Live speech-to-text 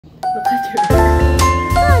Look at her.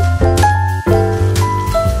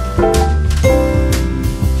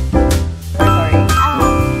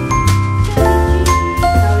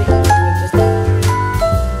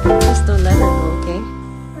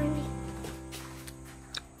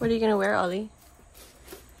 What are you gonna wear, Ollie?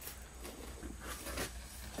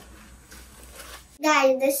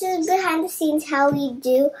 Guys, this is behind the scenes how we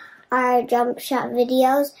do our jump shot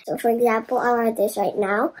videos. So for example, I'll wear this right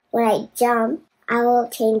now. When I jump, I will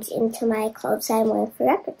change into my clothes I'm wearing for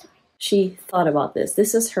repertoire. She thought about this.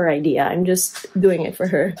 This is her idea. I'm just doing it for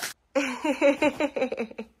her.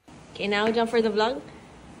 Okay, now jump for the vlog.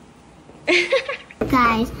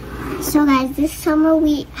 Guys, this summer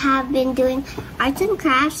we have been doing arts and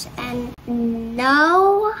crafts and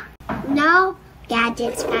no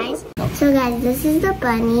gadgets, guys. So guys, this is the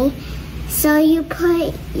bunny. So you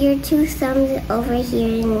put your two thumbs over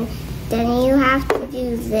here and then you have to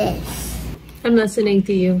do this. I'm listening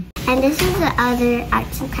to you. And this is the other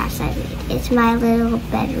arts and crafts I made. It's my little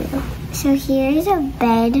bedroom. So here's a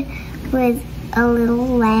bed with a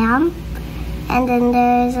little lamp. And then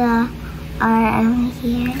there's a arm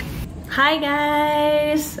here. Hi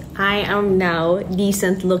guys! I am now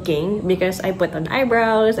decent looking because I put on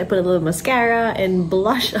eyebrows, I put a little mascara and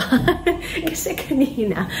blush on. Kasi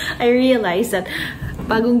kanina, I realized that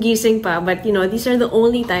bagong gising pa, but you know, these are the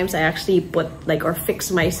only times I actually put like or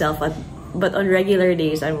fix myself at, but on regular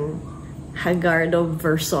days I'm Hagardo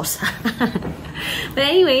Versosa. But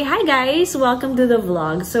anyway, hi guys! Welcome to the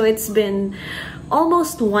vlog. So it's been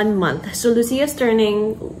almost 1 month. So Lucia's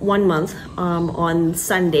turning 1 month on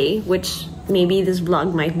Sunday, which maybe this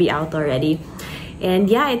vlog might be out already. And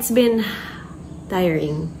yeah, it's been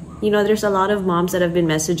tiring. You know, there's a lot of moms that have been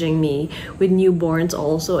messaging me with newborns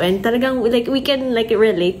also, and talagang like we can like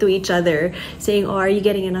relate to each other, saying, "Oh, are you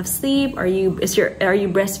getting enough sleep? Are you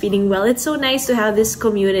breastfeeding well?" It's so nice to have this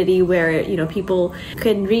community where, you know, people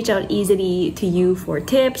can reach out easily to you for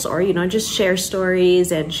tips, or you know, just share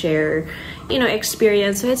stories and share, you know,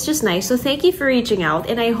 experience. So it's just nice. So thank you for reaching out,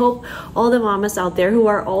 and I hope all the mamas out there who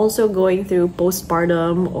are also going through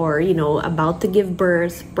postpartum, or you know, about to give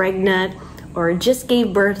birth, pregnant, or just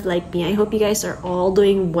gave birth like me, I hope you guys are all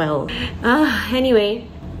doing well. Anyway,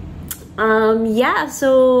 yeah,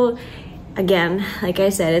 so again, like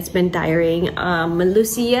I said, it's been tiring.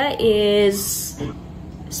 Lucia is,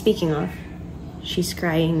 speaking of, she's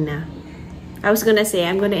crying now. I was gonna say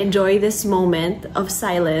I'm gonna enjoy this moment of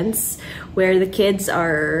silence where the kids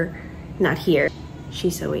are not here.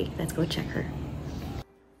 She's awake. Let's go check her.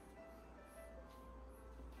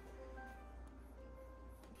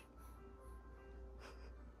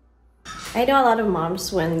 I know a lot of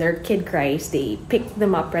moms, when their kid cries, they pick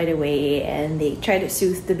them up right away and they try to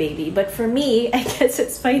soothe the baby. But for me, I guess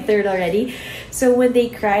it's my third already. So when they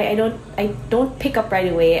cry, I don't pick up right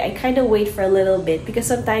away. I kind of wait for a little bit, because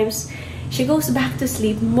sometimes she goes back to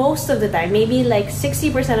sleep most of the time. Maybe like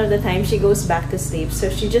 60% of the time she goes back to sleep. So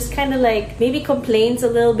she just kind of like maybe complains a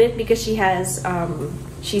little bit because she has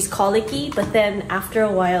she's colicky, but then after a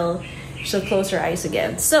while she'll close her eyes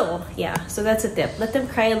again. So yeah, so that's a tip. Let them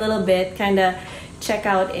cry a little bit, kind of check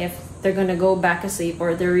out if they're gonna go back asleep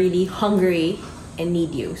or they're really hungry and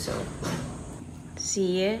need you. So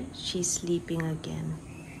see it? She's sleeping again.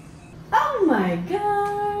 Oh my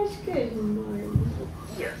gosh, good morning.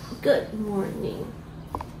 Good morning.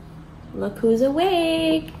 Look who's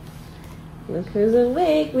awake. Look who's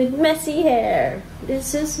awake with messy hair.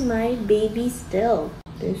 This is my baby still.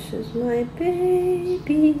 This is my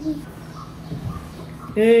baby.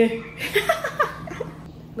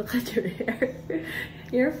 Look at your hair.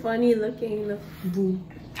 You're funny looking. Look.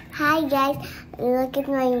 Hi guys, look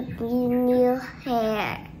at my new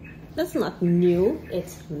hair. That's not new.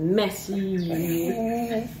 It's messy.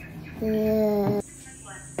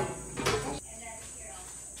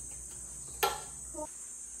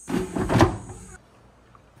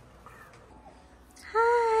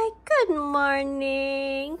 Hi, good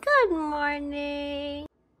morning. Good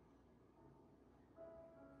morning.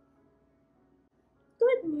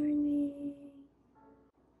 Good morning.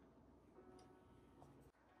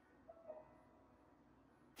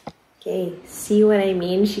 Okay, see what I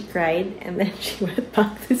mean? She cried and then she went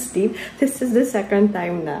back to sleep. This is the second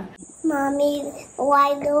time na. Mommy,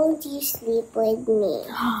 why don't you sleep with me?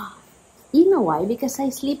 You know why? Because I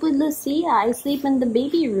sleep with Lucia. I sleep in the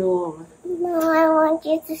baby room. No, I want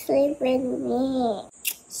you to sleep with me.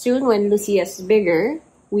 Soon, when Lucia's bigger,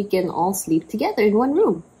 we can all sleep together in one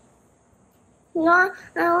room. No,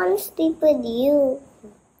 I want to sleep with you.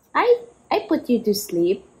 I put you to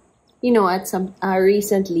sleep. You know what?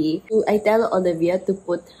 Recently, I tell Olivia to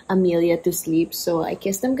put Amelia to sleep. So I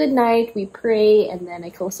kiss them goodnight, we pray, and then I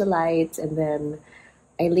close the lights, and then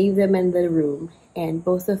I leave them in the room, and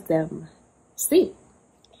both of them sleep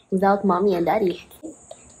without mommy and daddy.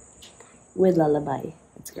 With lullaby.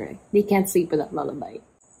 That's correct. They can't sleep without lullaby.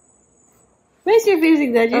 Where's your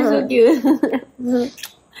facing that? You're so cute.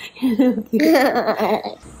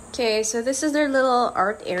 Okay, so this is their little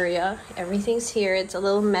art area. Everything's here. It's a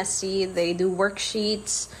little messy. They do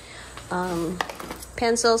worksheets,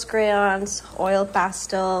 pencils, crayons, oil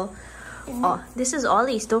pastel. Oh, this is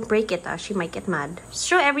Ollie's. Don't break it. She might get mad.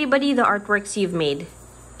 Show everybody the artworks you've made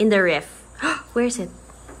in the ref. Where is it?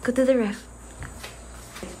 Go to the ref.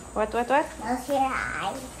 What? Close your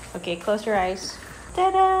eyes. Okay, close your eyes.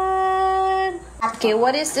 Ta-da! Okay,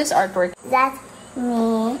 what is this artwork? That's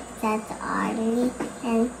me, that's Andi,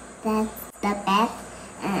 and that's the pet,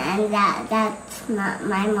 and that's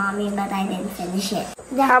my mommy, but I didn't finish it.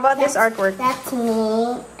 How about this artwork? That's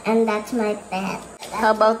me, and that's my pet.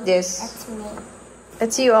 How about this? That's me.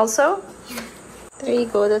 That's you also? There you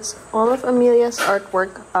go. That's all of Amelia's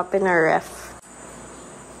artwork up in our ref.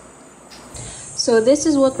 So this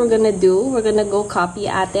is what we're gonna do. We're gonna go copy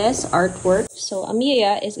Ate's artwork. So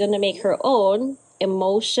Amelia is gonna make her own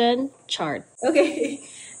emotion chart. Okay.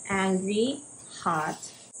 Angry, hot,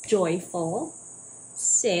 joyful,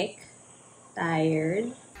 sick,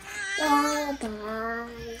 tired. Lullaby.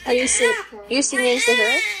 Are you singing to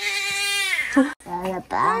her?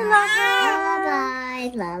 Lullaby. Lullaby.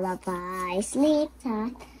 Lullaby. Sleep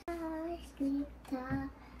tight. Sleep tight.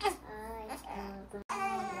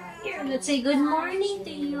 Here, let's say good morning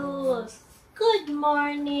to you. Good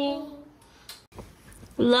morning.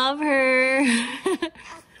 Love her.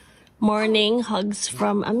 Morning hugs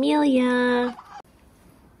from Amelia.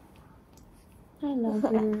 I love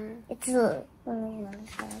her. It's I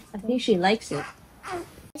think she likes it.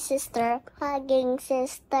 sister, hugging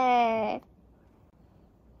sister.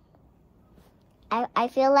 I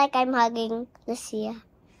feel like I'm hugging Lucia.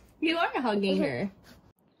 You are hugging her.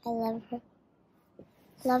 I love her.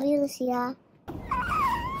 Love you, Lucia.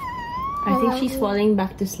 I think she's falling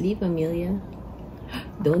back to sleep, Amelia.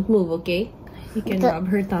 Don't move, okay? You can rub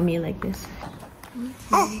her tummy like this.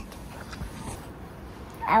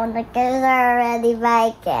 I want to kiss her already, but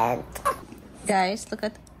I can't. Guys, look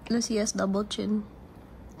at Lucia's double chin.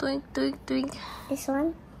 Twink, twink, twink. This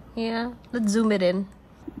one? Yeah, let's zoom it in.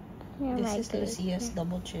 Yeah, This is Lucia's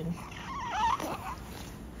double chin.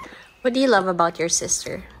 What do you love about your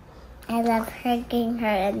sister? I love hugging her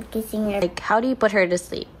and kissing her. Like, how do you put her to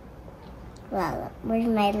sleep? Where's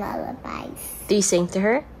my lullabies? Do you sing to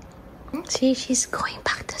her? See, she's going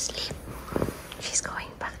back to sleep. She's going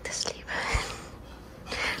back to sleep.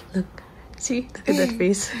 Look. See? Look at that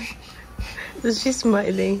face. She's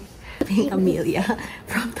smiling. Being Amelia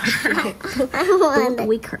from the front. Don't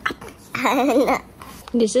wake her up.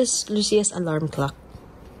 This is Lucia's alarm clock.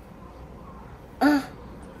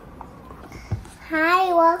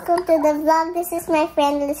 Hi, welcome to the vlog. This is my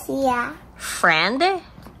friend Lucia. Friend?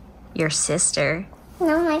 Your sister.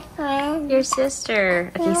 No, my friend. Your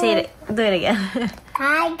sister. Okay, say it. Do it again.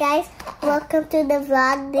 Hi guys, welcome to the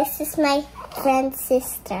vlog. This is my friend's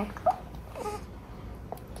sister.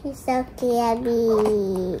 She's so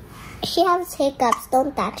cute. She has hiccups.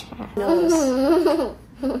 Don't touch her. Knows.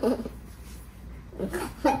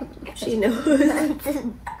 She knows.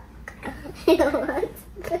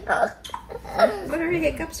 But her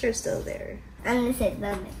hiccups are still there. I'm gonna sit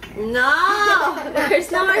down. No!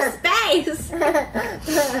 There's no more space!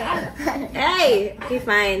 Hey! Okay,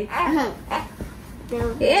 fine.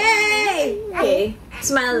 Yay! Okay.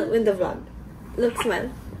 Smile in the vlog. Look, smile.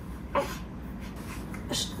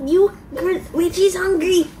 You girl, wait, she's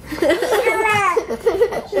hungry.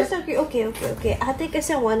 She's hungry. Okay. Ate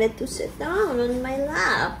kasi wanted to sit down on my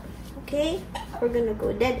lap. Okay? We're gonna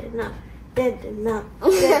go dead enough.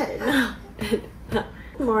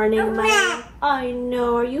 Morning, Maya. I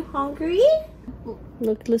know. Are you hungry?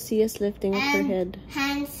 Look, Lucia's lifting up her head.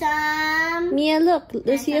 Handsome. Mia, look.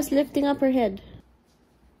 Lucia's lifting up her head.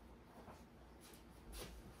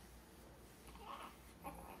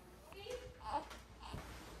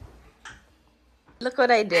 Look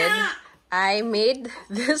what I did. I made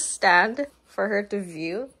this stand for her to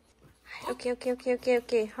view. Okay.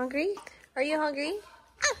 Hungry? Are you hungry?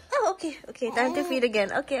 Oh, okay. Time to feed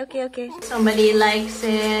again. Okay. Somebody likes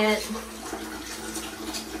it.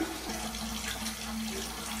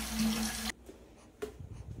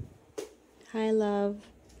 Hi, love.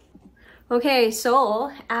 Okay,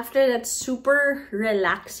 so after that super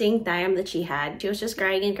relaxing time that she had, she was just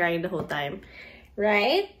crying and crying the whole time,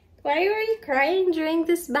 right? Why were you crying during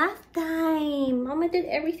this bath time? Mama did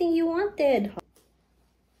everything you wanted.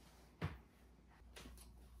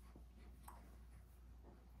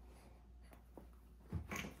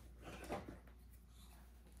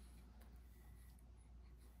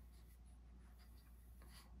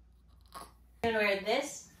 I'm gonna wear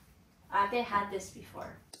this. Ate had this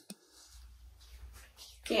before.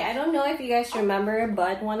 Okay, I don't know if you guys remember,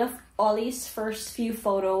 but one of Ollie's first few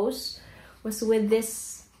photos was with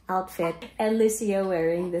this outfit and Lucia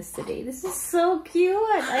wearing this today. This is so cute.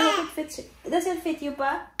 I hope it fits you. Does it fit you,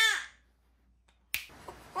 Pa?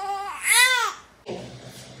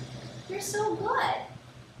 You're so good.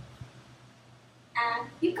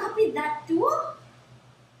 You copied that too?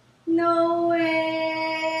 No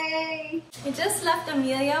way! We just left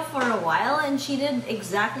Amelia for a while and she did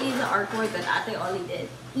exactly the artwork that Ate Ollie did.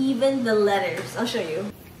 Even the letters. I'll show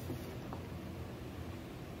you.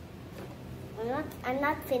 I'm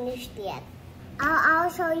not finished yet. I'll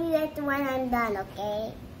show you it when I'm done,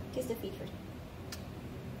 okay? Kiss the feet first.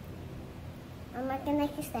 I'm not gonna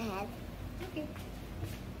kiss the head. Okay.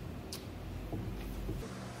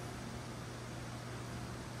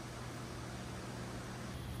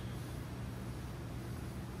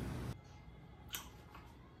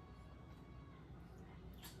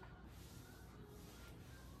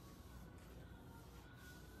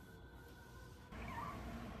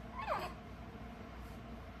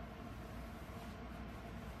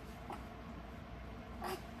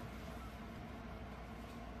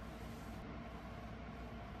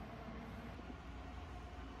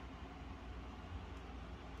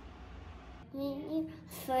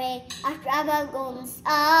 Free extravagance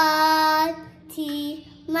auntie.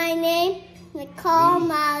 My name, I call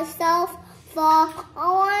myself for I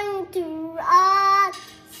want to run.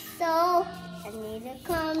 So I need a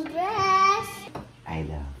compress. I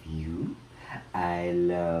love you. I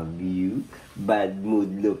love you. Bad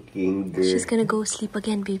mood looking girl. She's gonna go sleep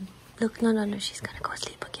again, babe. Look, no. She's gonna go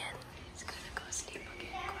sleep again. She's gonna go sleep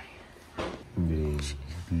again. Quiet. Baby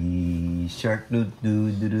shark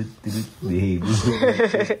baby.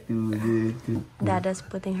 Dada's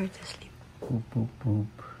putting her to sleep. Poop poop poop.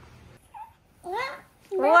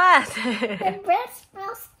 What? The breast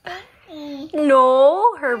smells funny.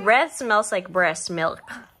 No, her breath smells like breast milk.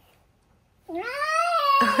 Right.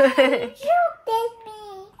 You did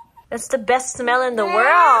me. That's the best smell in the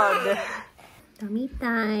world. Tummy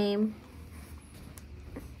time.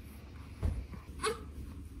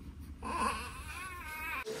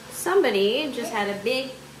 Somebody just had a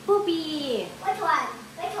big poopy. Which one?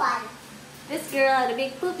 Which one? This girl had a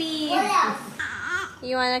big poopy. What else?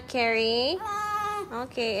 You wanna carry?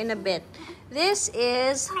 Okay, in a bit. This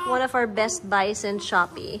is one of our best buys in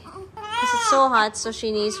Shopee. Because it's so hot, so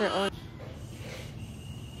she needs her own.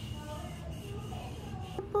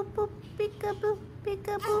 Peekaboo,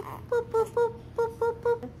 peekaboo, boop, boop, boop, boop, boop,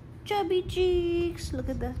 boop. Chubby cheeks. Look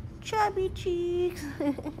at the chubby cheeks.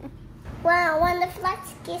 When the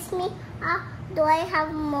flex kiss me, do I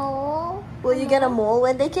have mole? Will you get a mole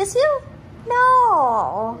when they kiss you?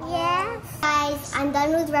 No. Yes. Guys, I'm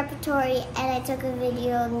done with repertory and I took a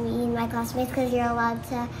video of me and my classmates because you're allowed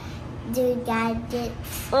to do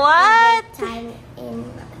gadgets. What? Time in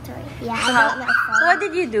repertory. Yeah, I got my phone. What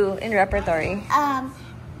did you do in repertory? I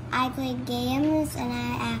played games and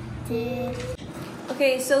I acted.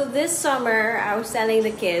 Okay, so this summer, I was telling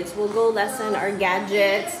the kids, we'll go lessen our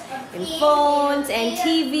gadgets and phones and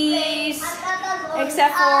TVs.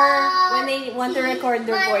 Except for when they want to record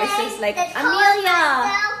their voices like,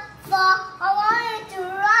 Amelia!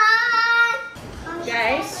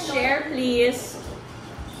 Guys, share please.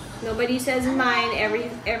 Nobody says mine.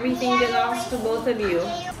 Everything belongs to both of you.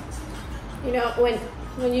 You know,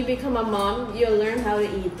 when you become a mom, you'll learn how to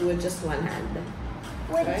eat with just one hand.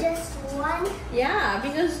 With right? just one? Yeah,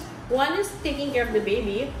 because one is taking care of the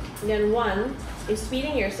baby, and then one is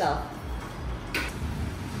feeding yourself.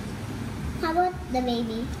 How about the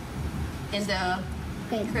baby? In the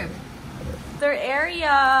Crib. Their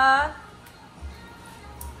area.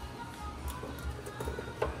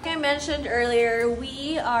 Like I mentioned earlier,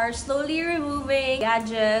 we are slowly removing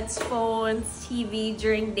gadgets, phones, TV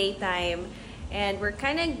during daytime. And we're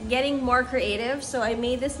kind of getting more creative. So I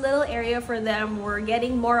made this little area for them. We're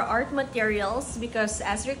getting more art materials because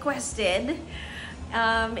as requested.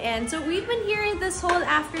 And so we've been here this whole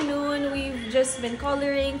afternoon. We've just been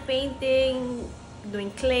coloring, painting,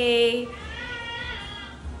 doing clay.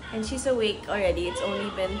 And she's awake already. It's only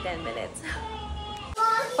been 10 minutes.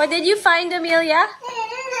 What did you find, Amelia?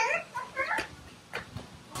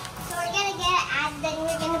 So we're gonna get it and then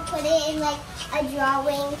we're gonna put it in like a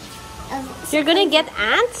drawing You're gonna get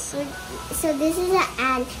ants? So this is an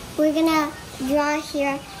ant. We're gonna draw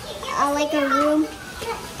here like a room.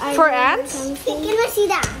 For ants? Can I see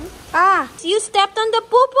that? Ah, you stepped on the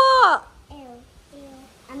poo-poo!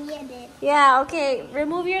 Yeah, okay.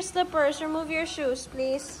 Remove your slippers. Remove your shoes,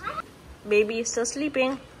 please. Baby is still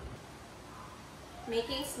sleeping.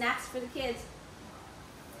 Making snacks for the kids.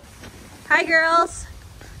 Hi, girls.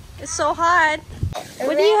 It's so hot.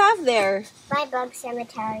 What do you have there? My bug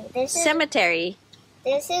cemetery. Cemetery.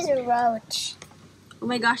 This is a roach. Oh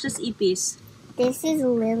my gosh, that's Epis. This is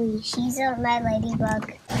Lily. She's my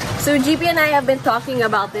ladybug. So GP and I have been talking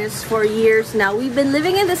about this for years now. We've been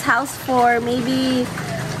living in this house for maybe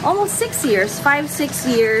almost 6 years, 5-6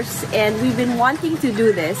 years, and we've been wanting to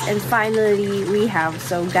do this, and finally we have.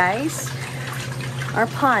 So guys, our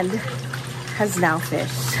pond has now fish.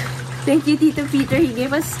 Thank you, Tito Peter. He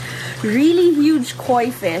gave us really huge koi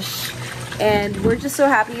fish, and we're just so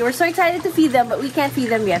happy. We're so excited to feed them, but we can't feed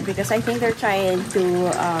them yet because I think they're trying to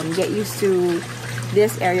get used to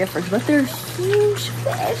this area first. But they're huge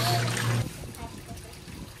fish.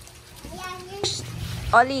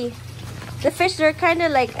 Ollie, the fish, they're kind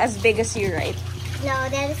of like as big as you, right? No,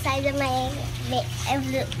 they're the size of my...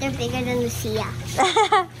 They're bigger than Lucia.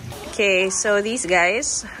 Okay, so these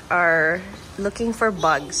guys are looking for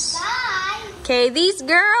bugs. Okay, these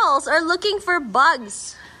girls are looking for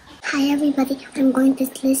bugs. Hi everybody, I'm going to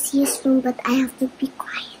Lucia's room, but I have to be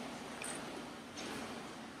quiet.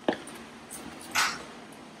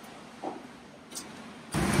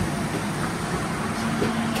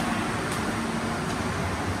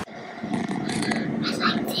 I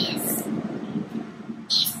like this.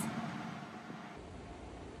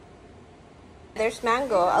 There's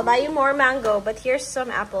mango. I'll buy you more mango, but here's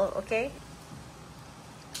some apple, okay?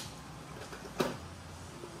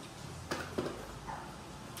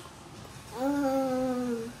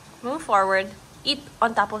 Move forward. Eat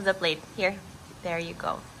on top of the plate. Here. There you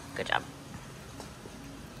go. Good job.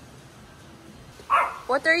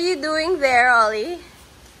 What are you doing there, Ollie?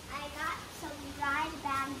 I got some dried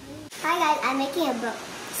bamboo. Hi guys, I'm making a book.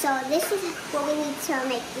 So this is what we need to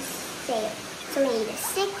make this sail. So we need a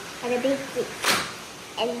stick and a big leaf.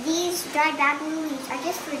 And these dried bamboo leaves are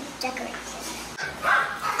just for decoration.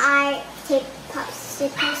 I take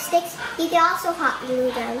popsicle sticks. You can also hot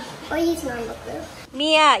glue them or use normal glue.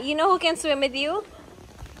 Mia, you know who can swim with you?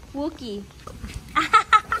 Wookie.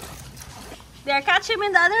 There, catch him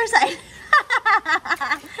in the other side.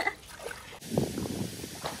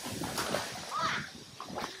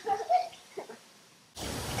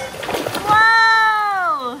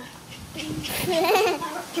 Wow!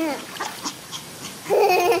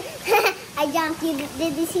 I jumped.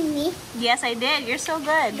 Did you see me? Yes, I did. You're so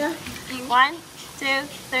good. Go. 1, 2,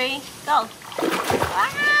 3, go.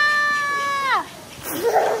 Ah!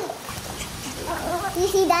 You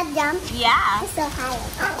see that jump? Yeah. It's so high.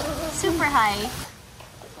 Super high.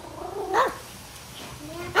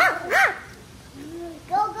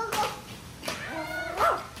 Go, go, go.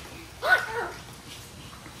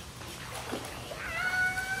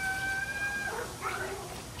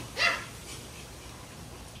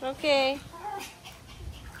 Okay.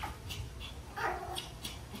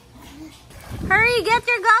 Hurry, get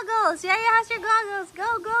your goggles. Yaya has your goggles.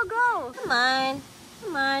 Go, go, go. Come on.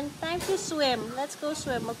 Come on. Time to swim. Let's go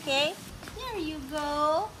swim, okay? There you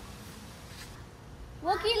go.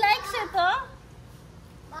 Wookie likes it, huh?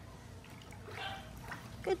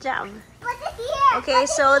 Good job. Put it here. Okay,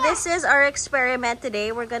 so this is our experiment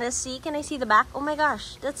today. We're gonna see. Can I see the back? Oh my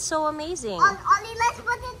gosh, that's so amazing. Ollie, let's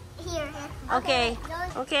put it here. Okay.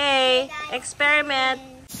 Okay. Experiment.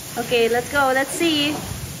 Okay, let's go. Let's see.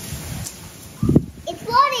 It's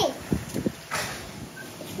floating.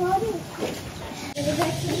 It's floating.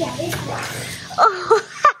 Oh.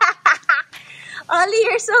 Ollie,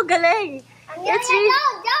 you're so galing. It's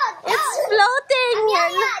floating.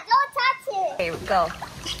 Don't touch it. Okay, go.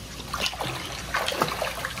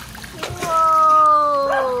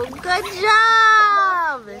 Whoa! Good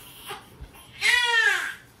job.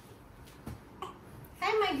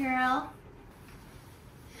 Hi, my girl.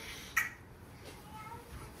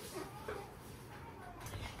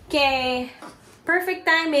 Okay, perfect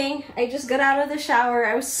timing. I just got out of the shower.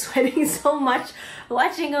 I was sweating so much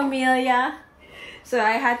watching Amelia. So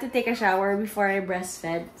I had to take a shower before I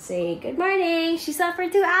breastfed. Say good morning. She slept for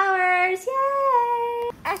 2 hours.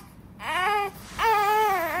 Yay!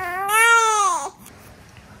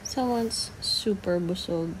 Someone's super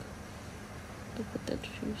busog. Look at that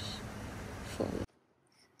shoes. Full.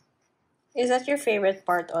 Is that your favorite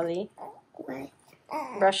part, Ollie? What?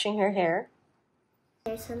 Brushing her hair?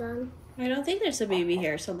 Hair salon. I don't think there's a baby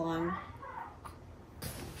hair salon.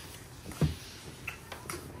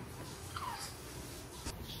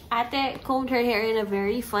 Ate combed her hair in a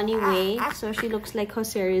very funny way, so she looks like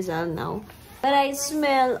Jose Rizal now. But I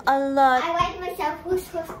smell a lot. I like myself. Who's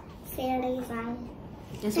Jose Rizal?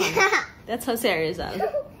 This one. That's Jose Rizal.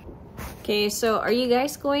 Okay, so are you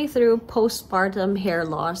guys going through postpartum hair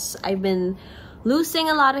loss? I've been losing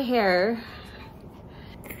a lot of hair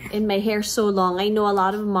in my hair so long. I know a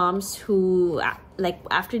lot of moms who, like,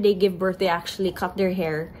 after they give birth, they actually cut their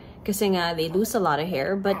hair kasi nga they lose a lot of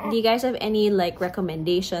hair. But do you guys have any like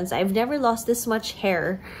recommendations? I've never lost this much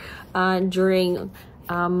hair during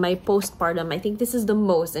my postpartum. I think this is the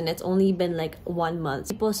most, and it's only been like 1 month.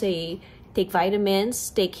 People say take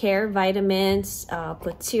vitamins, take hair vitamins,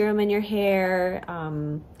 put serum in your hair.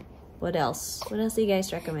 What else? What else do you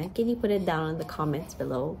guys recommend? Can you put it down in the comments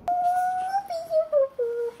below?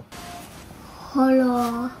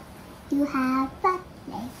 Hello, you have fat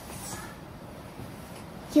legs.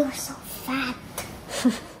 You're so fat.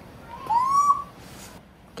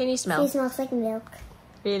 Can you smell? She smells like milk.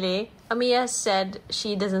 Really? Amia said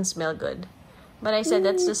she doesn't smell good. But I said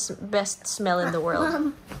that's the best smell in the world.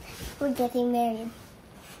 Mom, we're getting married.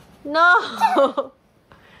 No!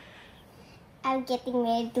 I'm getting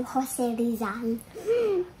married to Jose Rizal.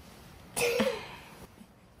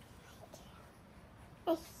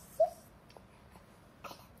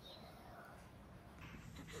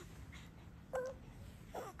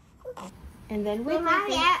 And then wait.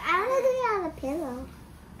 Mommy, I want to do it on a pillow.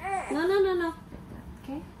 No.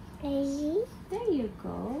 Okay. Ready? There you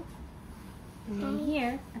go. And then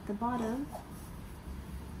here at the bottom.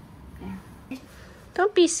 There.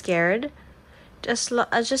 Don't be scared. Just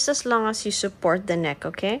as long as you support the neck,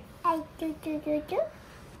 okay? I do.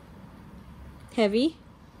 Heavy?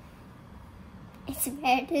 It's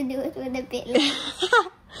better to do it with a pillow.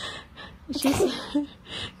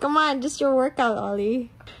 Come on, just your workout,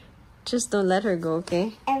 Ollie. Just don't let her go,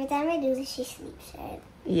 okay? Every time I do this, she sleeps, right?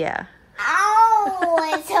 Yeah. Ow!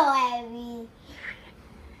 It's so heavy.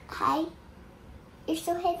 Hi. You're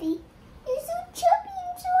so heavy. You're so chubby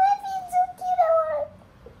and so heavy and so cute. I want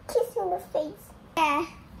to kiss you in the face. Yeah.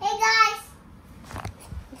 Hey,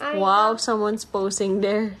 guys. Wow, someone's posing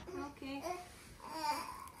there. Okay.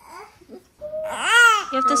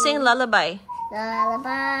 You have to sing lullaby.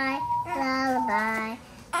 Lullaby, lullaby.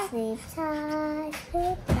 Sleep tight,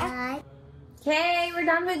 sleep tight. Okay, we're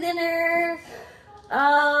done with dinner.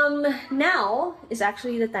 Now is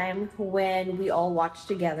actually the time when we all watch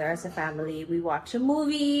together as a family. We watch a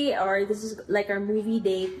movie, or this is like our movie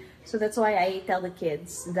date. So that's why I tell the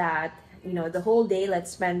kids that, you know, the whole day,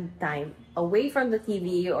 let's spend time away from the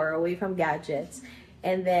TV or away from gadgets.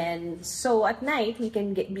 And then, so at night, we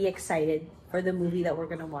can be excited for the movie that we're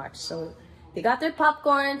gonna watch. So they got their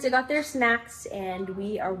popcorns, they got their snacks, and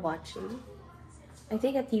we are watching, I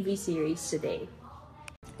think, a TV series today.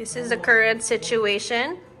 This is the current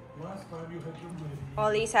situation.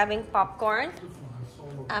 Ollie's having popcorn.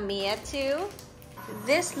 Amia too.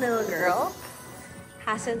 This little girl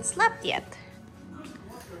hasn't slept yet.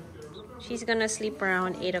 She's gonna sleep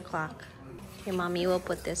around 8 o'clock. Okay, Mommy will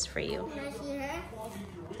put this for you. Can I see her?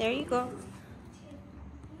 There you go.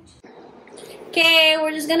 Okay,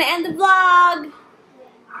 we're just gonna end the vlog.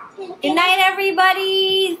 Good night,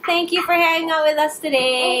 everybody. Thank you for hanging out with us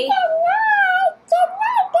today. Good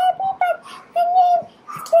night, everybody. My name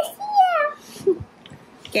is Lucia.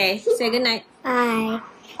 Okay, say good night. Bye.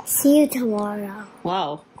 See you tomorrow.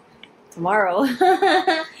 Wow. Tomorrow.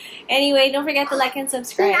 Anyway, don't forget to like and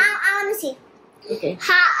subscribe. Now I want to see. Okay.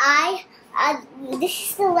 Hi.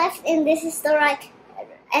 This is the left and this is the right.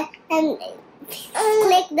 And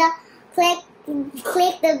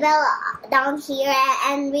click the bell down here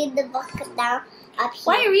and read the book down up here.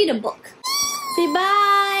 Why read a book? Say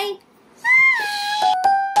bye.